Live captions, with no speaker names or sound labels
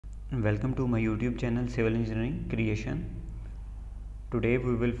Welcome to my YouTube channel Civil Engineering Creation. Today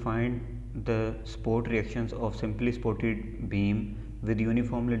we will find the support reactions of simply supported beam with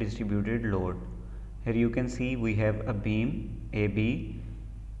uniformly distributed load. Here you can see we have a beam AB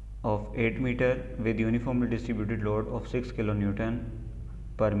of 8 meter with uniformly distributed load of 6 kN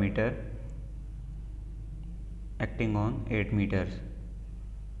per meter acting on 8 meters.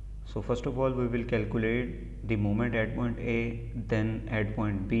 So first of all we will calculate the moment at point A, then at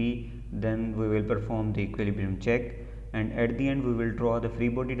point B, then we will perform the equilibrium check, and at the end we will draw the free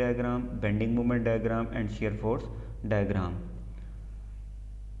body diagram, bending moment diagram and shear force diagram.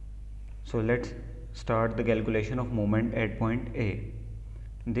 So let's start the calculation of moment at point A.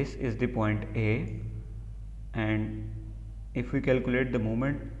 This is the point A, and if we calculate the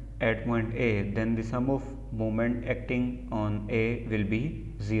moment at point A, then the sum of moment acting on A will be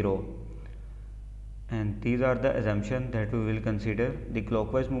 0, and these are the assumptions that we will consider the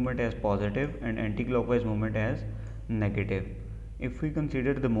clockwise movement as positive and anti-clockwise movement as negative. If we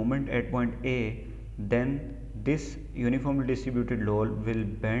consider the moment at point A, then this uniformly distributed load will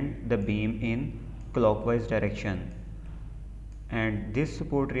bend the beam in clockwise direction, and this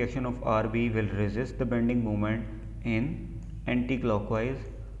support reaction of RB will resist the bending moment in anti-clockwise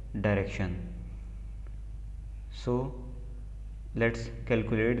direction. So let's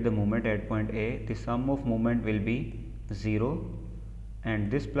calculate the moment at point A. The sum of moment will be 0,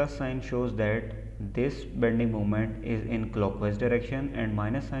 and this plus sign shows that this bending moment is in clockwise direction, and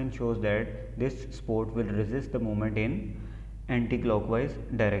minus sign shows that this support will resist the moment in anti-clockwise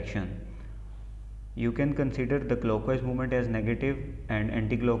direction. You can consider the clockwise movement as negative and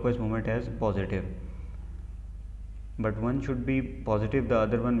anti-clockwise movement as positive, but one should be positive, the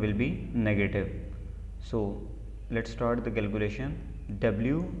other one will be negative. So let's start the calculation.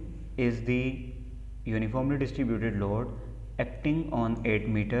 W is the uniformly distributed load acting on 8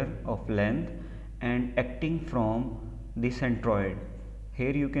 meter of length and acting from the centroid.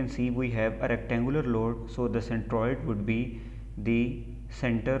 Here you can see we have a rectangular load, so the centroid would be the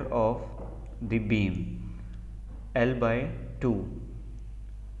center of the beam, L by 2,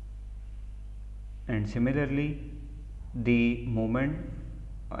 and similarly the moment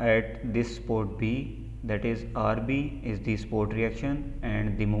at this support B, that is RB, is the support reaction,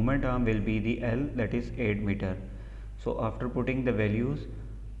 and the moment arm will be the L, that is 8 meter. So after putting the values,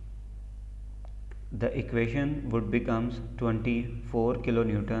 the equation would becomes 24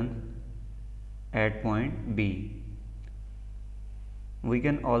 kilonewton at point B. We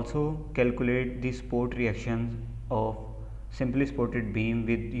can also calculate the support reactions of simply supported beam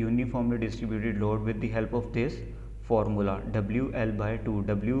with uniformly distributed load with the help of this formula, WL by 2.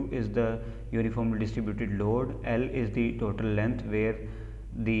 W is the uniformly distributed load, L is the total length where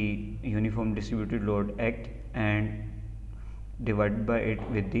the uniform distributed load act, and divided by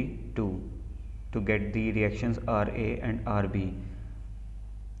it with the 2 to get the reactions RA and RB.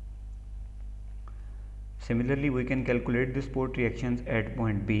 Similarly, we can calculate the support reactions at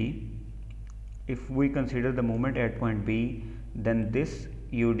point B. If we consider the moment at point B, then this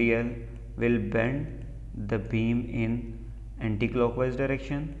UDL will bend the beam in anti-clockwise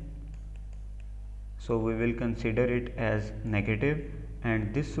direction, so we will consider it as negative,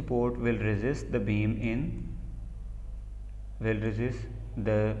 and this support will resist the beam in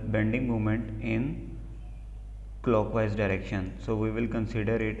the bending moment in clockwise direction, so we will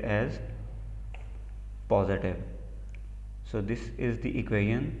consider it as positive. So this is the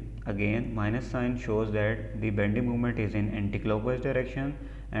equation. Again, minus sign shows that the bending moment is in anti-clockwise direction,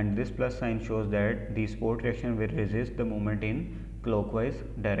 and this plus sign shows that the support reaction will resist the moment in clockwise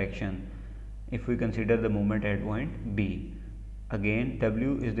direction. If we consider the moment at point B, again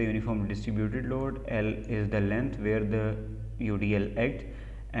W is the uniformly distributed load, L is the length where the UDL acts,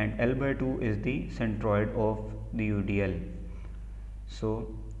 and L by 2 is the centroid of the UDL.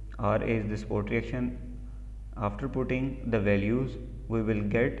 So RA is the support reaction. After putting the values, we will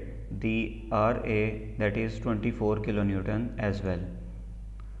get the RA, that is 24 kilonewton as well.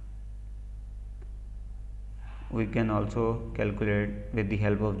 We can also calculate with the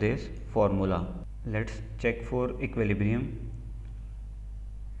help of this formula. Let's check for equilibrium.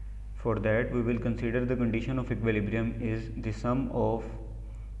 For that, we will consider the condition of equilibrium is the sum of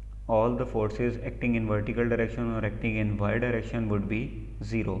all the forces acting in vertical direction or acting in y direction would be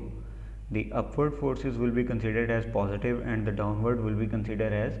 0. The upward forces will be considered as positive and the downward will be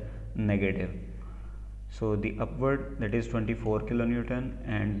considered as negative. So the upward, that is 24 kilonewton,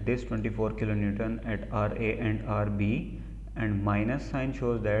 and this 24 kilonewton at RA and RB, and minus sign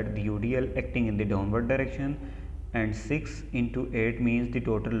shows that the UDL acting in the downward direction, and 6 into 8 means the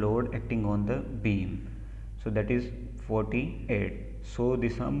total load acting on the beam, so that is 48. so the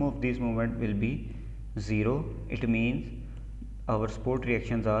sum of these moment will be 0. It means our support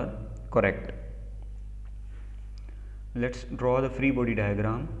reactions are correct. Let's draw the free body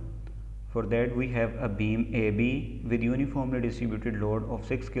diagram. For that we have a beam AB with uniformly distributed load of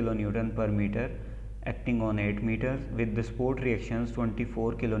 6 kN per meter acting on 8 meters with the support reactions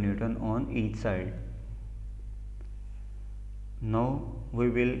 24 kN on each side. Now we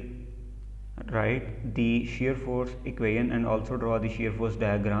will write the shear force equation and also draw the shear force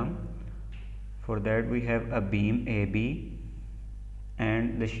diagram. For that we have a beam AB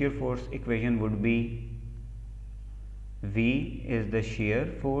and the shear force equation would be V is the shear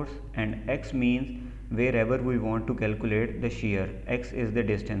force and X means wherever we want to calculate the shear. X is the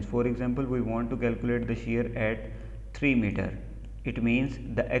distance. For example, we want to calculate the shear at 3 meter. It means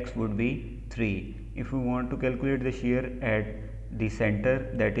the X would be 3. If we want to calculate the shear at the center,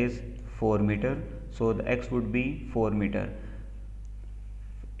 that is 4 meter, so the X would be 4 meter.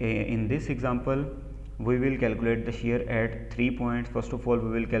 In this example, we will calculate the shear at 3 points. First of all, we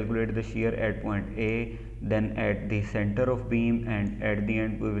will calculate the shear at point A, then at the center of beam, and at the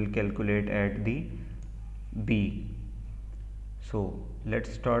end we will calculate at the B. So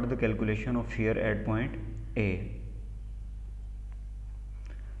let's start the calculation of shear at point A.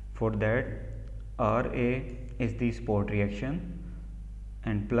 For that, RA is the support reaction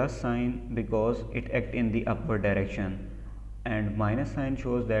and plus sign because it acts in the upward direction, and minus sign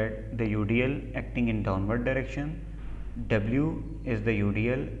shows that the UDL acting in downward direction. W is the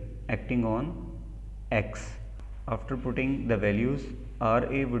UDL acting on X. After putting the values,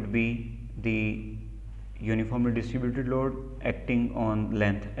 RA would be the uniformly distributed load acting on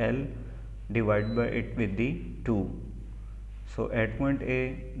length L, divided by it with the 2. So at point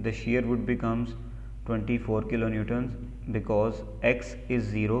A the shear would becomes 24 kilonewtons because X is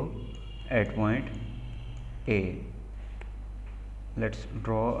 0 at point A. Let's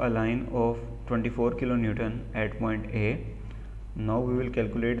draw a line of 24 kilonewton at point A. Now we will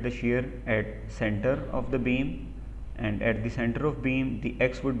calculate the shear at center of the beam, and at the center of beam the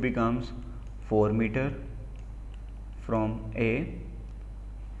X would becomes 4 meter from A.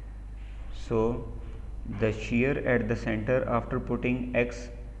 So the shear at the center after putting X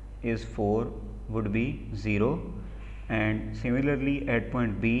is 4 would be 0, and similarly at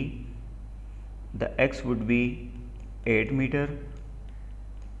point B the X would be 8 meter.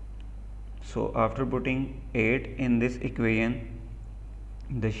 So after putting 8 in this equation,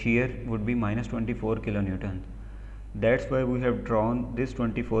 the shear would be minus 24 kilonewton. That's why we have drawn this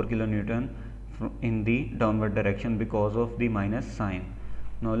 24 kilonewton in the downward direction because of the minus sign.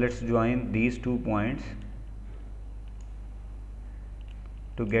 Now let's join these 2 points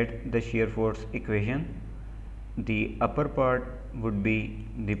to get the shear force equation. The upper part would be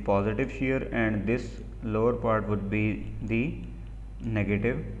the positive shear and this lower part would be the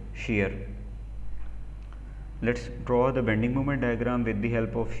negative shear. Let's draw the bending moment diagram with the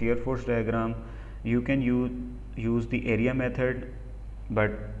help of shear force diagram. You can use the area method, but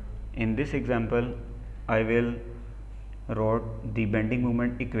in this example I will write the bending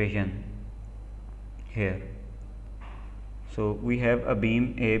moment equation here. So we have a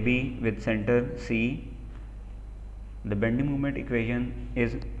beam AB with center C. The bending moment equation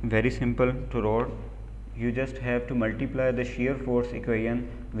is very simple to write. You just have to multiply the shear force equation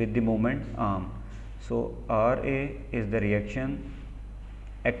with the moment arm. So RA is the reaction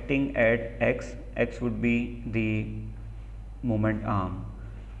acting at X. X would be the moment arm,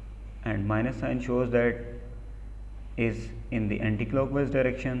 and minus sign shows that is in the anti-clockwise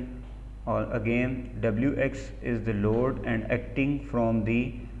direction. Or again Wx is the load and acting from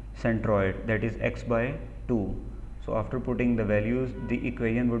the centroid, that is X by 2. So after putting the values, the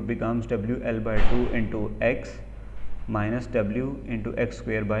equation would becomes WL by 2 into X minus W into X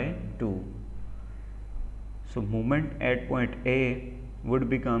square by 2. So moment at point A would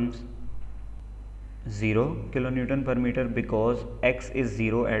becomes 0 kilonewton per meter because X is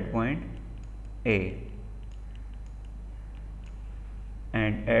 0 at point A,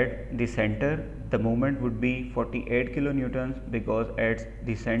 and at the center the moment would be 48 kilonewtons because at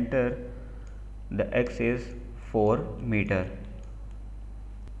the center the X is 4 meter,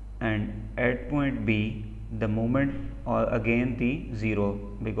 and at point B the moment again the 0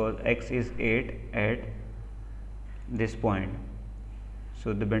 because X is 8 at this point.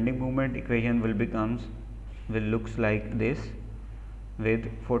 So the bending moment equation will looks like this with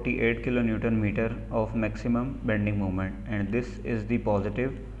 48 kilonewton meter of maximum bending moment, and this is the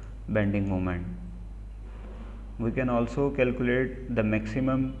positive bending moment. We can also calculate the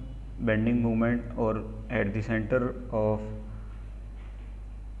maximum bending moment or at the center of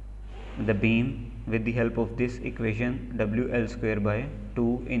the beam with the help of this equation WL square by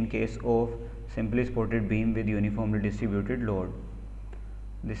 2 in case of simply supported beam with uniformly distributed load.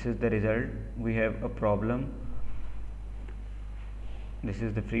 This is the result. We have a problem. This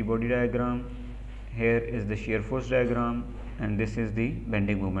is the free body diagram, here is the shear force diagram, and this is the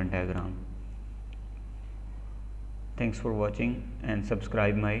bending moment diagram. Thanks for watching and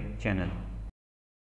subscribe my channel.